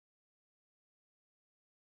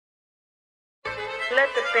Let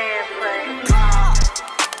the band play.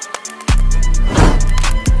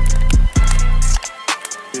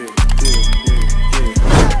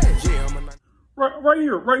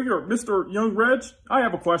 Right here, Mr. Young Reg, I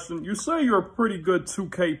have a question. You say you're a pretty good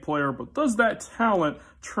 2K player, but does that talent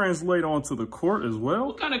translate onto the court as well?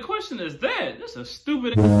 What kind of question is that? That's a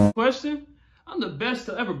stupid question. I'm the best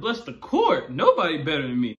to ever bless the court. Nobody better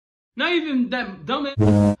than me. Not even that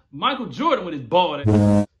dumb Michael Jordan with his bald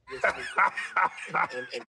ass.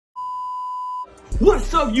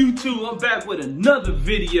 What's up, YouTube? I'm back with another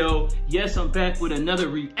video. Yes, I'm back with another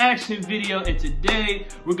reaction video, and today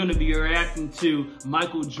we're gonna be reacting to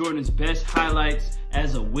Michael Jordan's best highlights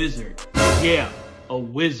as a Wizard. Yeah, a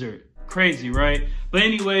Wizard. Crazy, right? But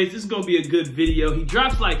anyways, this is gonna be a good video. He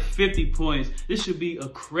drops like 50 points. This should be a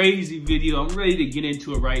crazy video. I'm ready to get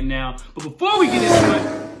into it right now. But before we get into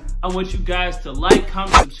it, I want you guys to like,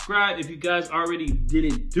 comment, subscribe if you guys already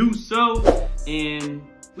didn't do so. And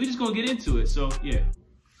we just gonna get into it. So yeah,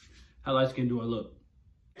 how light skin do I look?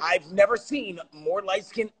 I've never seen more light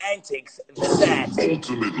skin antics than that.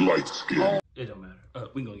 Ultimate light skin. It don't matter.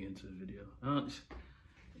 We gonna get into the video.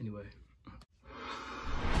 Anyway,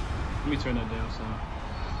 let me turn that down some.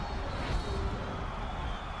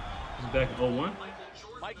 He's back in 01.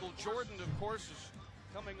 Michael Jordan, of course, is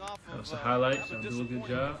coming off of that's a highlight. So I'm doing a good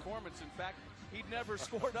job. Performance. In fact, he'd never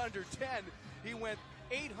scored under 10. He went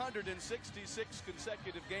 866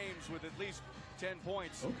 consecutive games with at least 10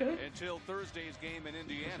 points until Thursday's game in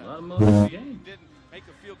Indiana. A lot of money in the game. Didn't make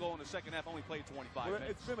a field goal in the second half, only played 25 minutes.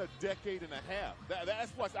 It's been a decade and a half.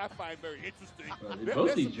 That's what I find very interesting.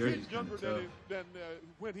 Both these jerseys younger than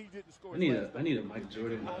when he didn't score. I need a Mike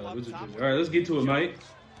Jordan Wizard jersey. All right, let's get to it, Mike.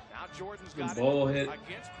 Now Jordan's got ball head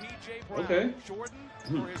against PJ Brown. Okay. Jordan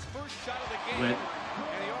for his first shot of the game, and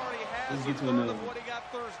he already has let's get to a another of one. what he got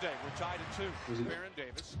Thursday. We're tied at 2. Baron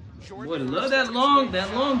Davis. Boy, I love that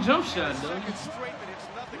long jump shot, though. Second straight that hits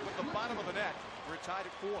nothing but the bottom of the net. We're tied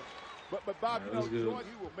at 4. But Bob, you know,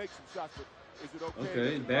 Jordan, he will make some shots. But is it okay?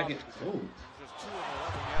 Okay, back it. Oh. Just 2 of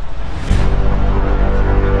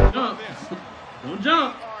 11. Jump. Don't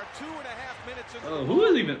jump. 2.5 minutes into Oh, who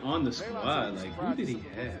is even on the squad? Like, who did he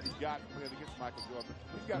have?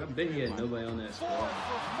 I bet he had nobody on that squad.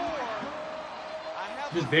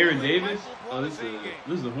 This Baron Davis? Oh, this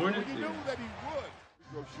is the Hornets? Yeah.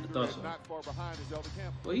 I thought so.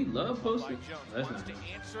 Well, he loved posting. Oh, that's not him.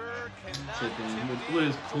 With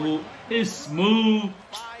his cool, his smooth.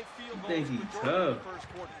 I think he's tough.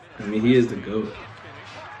 I mean, he is the GOAT.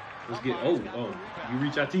 Let's get, oh, you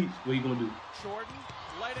reach out teach. What are you going to do?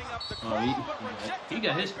 Oh, he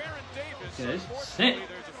got his scent.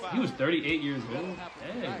 He was 38 years old.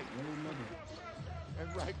 Hey,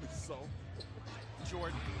 and rightly so.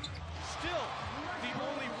 Jordan still the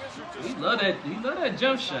only Wizard to he love that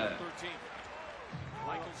jump shot.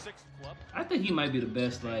 I think he might be the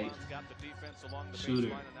best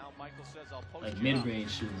shooter. Like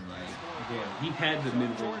mid-range shooter, he had the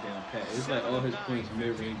mid-range down pat. It's like all his points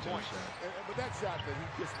mid-range jump shot. But that shot that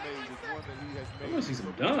he just made is one that he has made. I want to see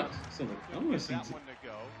some dunks. I want to see some.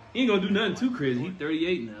 He ain't gonna do nothing too crazy. He's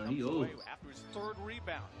 38 now. He old.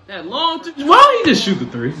 That long. Why he just shoot the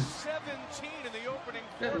 3? 17 in the opening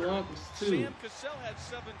quarter. That long was 2. Sam Cassell had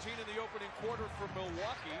 17 in the opening quarter for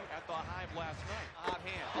Milwaukee at the Hive last night. Hot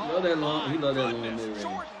hand. He love that long. He love that long mid-range.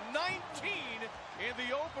 Jordan 19 in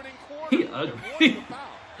the opening quarter. He ugly.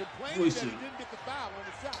 Complaining that he didn't get the foul on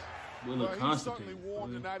the shot. Well, he's certainly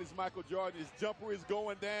warm tonight as Michael Jordan. His jumper is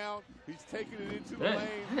going down. He's taking it into the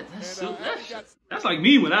lane. That's like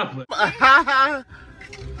me when I play.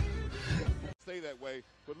 Stay that way,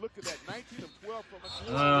 but look at that 19 of 12 from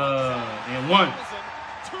and 1.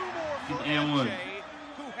 2 more for and 1.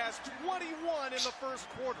 Who has 21 in the first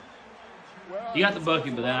quarter. Well, he got the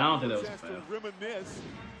bucket, but I don't think that was a foul.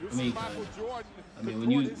 I mean, when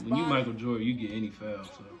you Michael Jordan, you get any foul.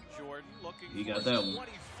 So he got that one.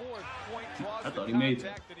 I thought he made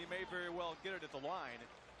that. He may very well get it at the line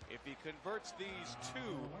if he converts these 2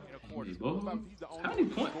 in a quarter. How many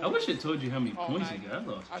points? I wish it told you how many points he got. I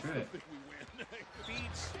lost track.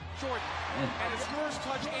 Feeds Jordan, and his first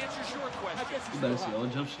touch answers your question. You better see all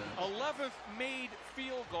jump shots. 11th made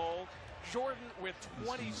field goal. Jordan with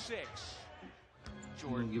 26.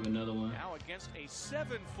 Jordan give another one. now against a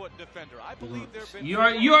 7-foot defender. I believe there've been you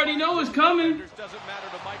already know it's coming. Doesn't matter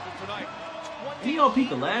to Michael tonight. He gonna peep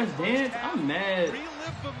the Last Dance. I'm mad.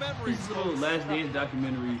 Relive the memories. This little Last Dance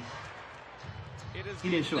documentary. He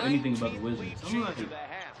didn't show anything about the Wizards. I'm like,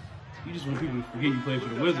 you just want people to forget you played for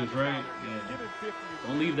the Wizards, right? Yeah.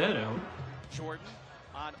 Don't leave that out. Jordan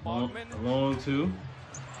on long 2.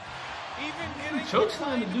 Even Choke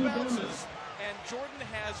slam the dude down there. And Jordan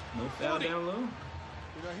has no foul down low.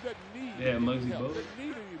 You know, he doesn't need Muggsy help. Bogues. He doesn't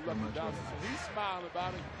need any Lucky Dawson. So he's smiling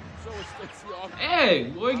about it. So is Stacey Austin. Hey,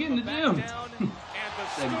 boy, get in the gym.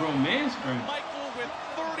 That grown man screen. Michael with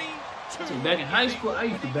 32. So back in high school, I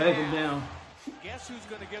used to bag him down. Guess who's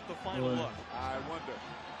going to get the final look? I wonder.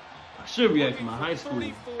 I should react to my high school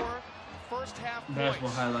 34 first half basketball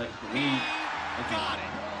points. highlights. But we Got it.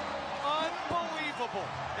 Unbelievable.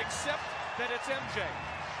 Except that it's MJ.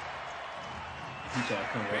 he tried to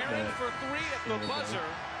come right Baron back. for three at the buzzer.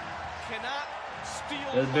 Cannot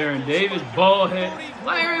steal. That's Baron Davis, ball head.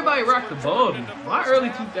 Why everybody rock the ball? Why early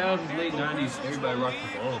 2000s, late 90s, everybody rock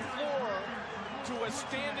the ball? To a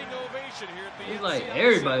standing ovation here at the It's like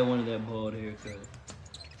everybody wanted that bald haircut.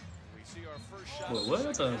 We see our first shot. Wait, what? I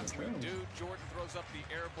thought it was a travel. Dude, Jordan throws up the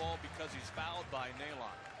air ball because he's fouled by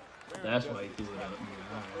Nalon. That's why he threw it out.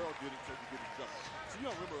 Earl did it so he could get his jump. So you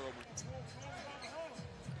don't remember Earl.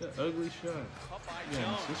 That ugly shot. Up by Yeah,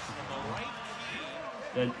 Jones it's from the right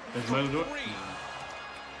key. That's Michael Jordan. Three.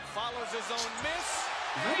 Follows his own miss.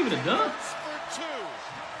 Is that even a dunk? For two.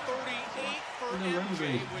 38 for No, MJ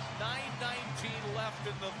Ramsey. with 9:19 left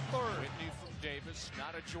in the third. Whitney from Davis,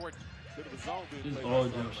 not a Jordan. Bit of a zone being This is played all by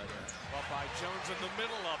jump Earl. shots. Up by Jones in the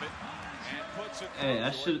middle of it. And puts it Hey,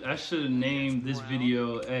 through. I should have named this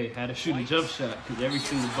video, hey, how to shoot a jump shot, because every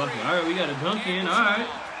single bucket. All right, we got a dunk in, all right.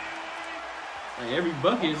 Like every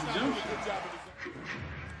bucket is a jump shot.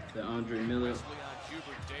 The Andre Miller,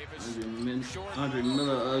 Andre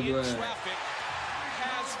Miller ugly ass. Traffic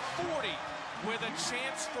has 40 with a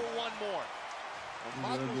chance for one more.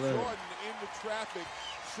 Michael Jordan in the traffic,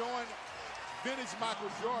 showing vintage Michael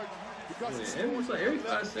Jordan because he's Every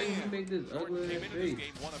 5 seconds you make this Jordan ugly came ass into this face.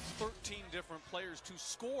 game one of 13 different players to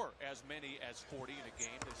score as many as 40 in a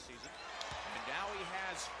game this season. And now he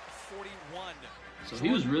has 41. So he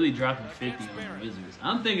was really dropping 50 on the Wizards.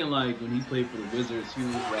 I'm thinking like when he played for the Wizards, he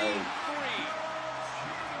was like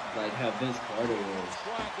how Vince Carter was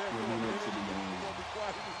when he went to the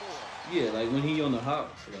yeah, like when he on the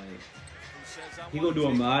Hawks, like he gonna do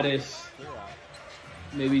a modest,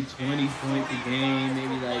 maybe 20 points a game,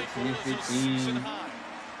 maybe like 10, 15.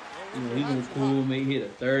 You know, he gonna cool, maybe hit a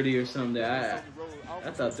 30 or something. That I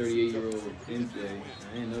thought 38-year-old MJ. I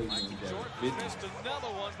didn't know he was gonna drop 50. Missed another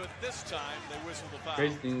one, but this time they whistled the foul.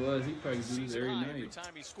 Crazy thing was he probably could do this every Every night.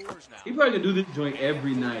 time he scores now. He probably could do this joint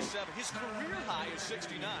every night. His career high is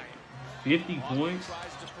 69. 50 points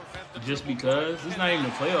just because it's not even a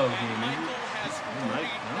playoff game, is it? I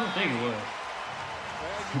don't think it was.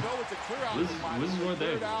 Wizards weren't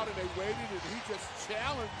there.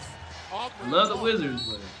 I love the Wizards,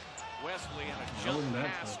 but Wesley and a that jump wasn't that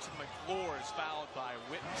pass tough. to McClure is fouled by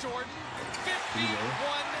Whit. Jordan, 51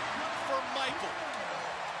 for Michael.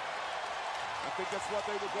 I think that's what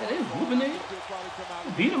they were they going was whooping it.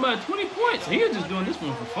 Beat him by 20 points. He was just doing this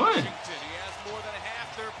one for fun. Washington, he has more than half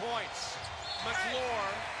their points. McClure,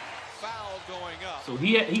 foul going up. So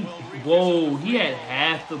he had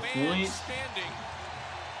half the points. Standing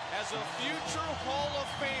as a future Hall of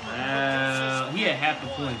Famer. Wow, he had half the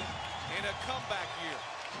points. In a comeback year.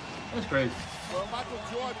 That's crazy. Well, Michael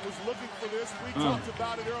Jordan was looking for this. We talked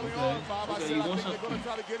about it early on, Bob. I said I think they're going to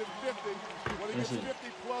try to get him 50. Well, he gets 50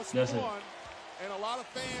 plus That's one. And a lot of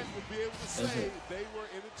fans would be able to say they were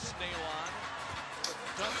in it. Nalon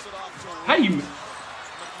dumps it off to How you?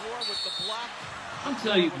 McClure with the block. I'm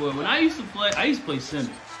telling you, boy. When I used to play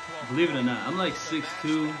center. Believe it or not, I'm like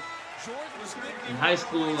 6'2". In high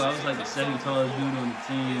school, I was like the second tallest dude on the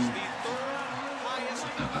team.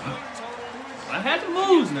 I had the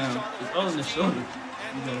moves now. It's all in the shoulder.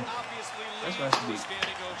 You know, that's why I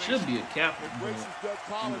should be a captain. But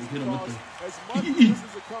you hit him with the.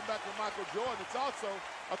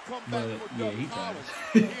 But yeah, he tired.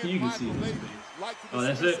 You can see it. Oh,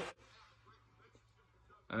 that's it.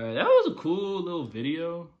 All right, that was a cool little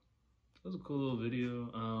video. It's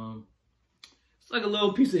like a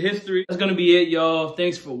little piece of history. That's gonna be it, y'all.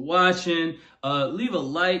 Thanks for watching. Leave a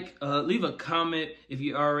like, leave a comment if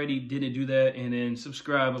you already didn't do that, and then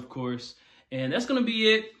subscribe, of course. And that's gonna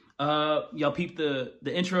be it. Y'all peep the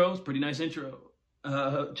intro. It's a pretty nice intro.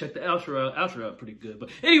 Check the outro out, pretty good. But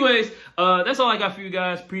anyways, that's all I got for you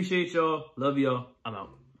guys. Appreciate y'all. Love y'all. I'm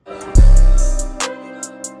out.